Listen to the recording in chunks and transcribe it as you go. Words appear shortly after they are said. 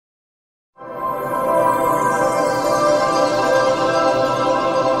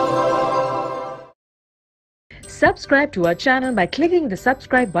Subscribe to our channel by clicking the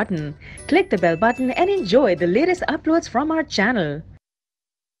subscribe button. Click the bell button and enjoy the latest uploads from our channel.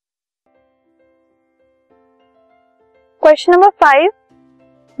 Question number 5,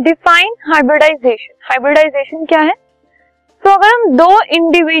 define hybridisation. Hybridisation क्या है? तो अगर हम दो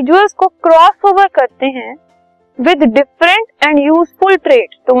individuals को cross over करते हैं with different and useful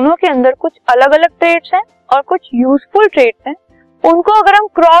traits, दोनों के अंदर कुछ अलग अलग ट्रेट्स हैं और कुछ यूजफुल ट्रेट्स हैं, उनको अगर हम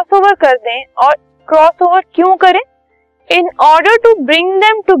क्रॉस ओवर कर दें, और क्रॉस ओवर क्यों करें? In order to bring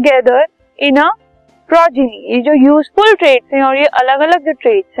them together in a progeny. ये जो यूजफुल ट्रेट्स हैं और ये अलग अलग जो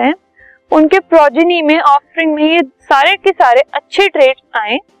ट्रेट्स हैं, उनके प्रोजेनी में, ऑफस्प्रिंग में ये सारे के सारे अच्छे ट्रेट्स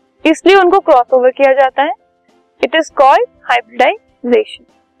आए, इसलिए उनको क्रॉस ओवर किया जाता है। It is called hybridisation.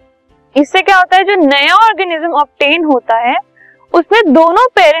 इससे क्या होता है, जो नया ऑर्गेनिज्म ऑब्टेन होता है उसमें दोनों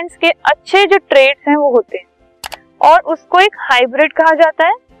पेरेंट्स के अच्छे जो ट्रेट्स हैं वो होते हैं और उसको एक हाइब्रिड कहा जाता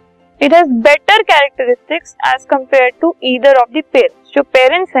है। It has better characteristics as compare to either of the parents. जो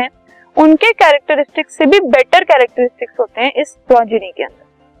पेरेंट्स हैं उनके कैरेक्टरिस्टिक्स से भी बेटर कैरेक्टरिस्टिक्स होते हैं इस प्रोजेनी के अंदर।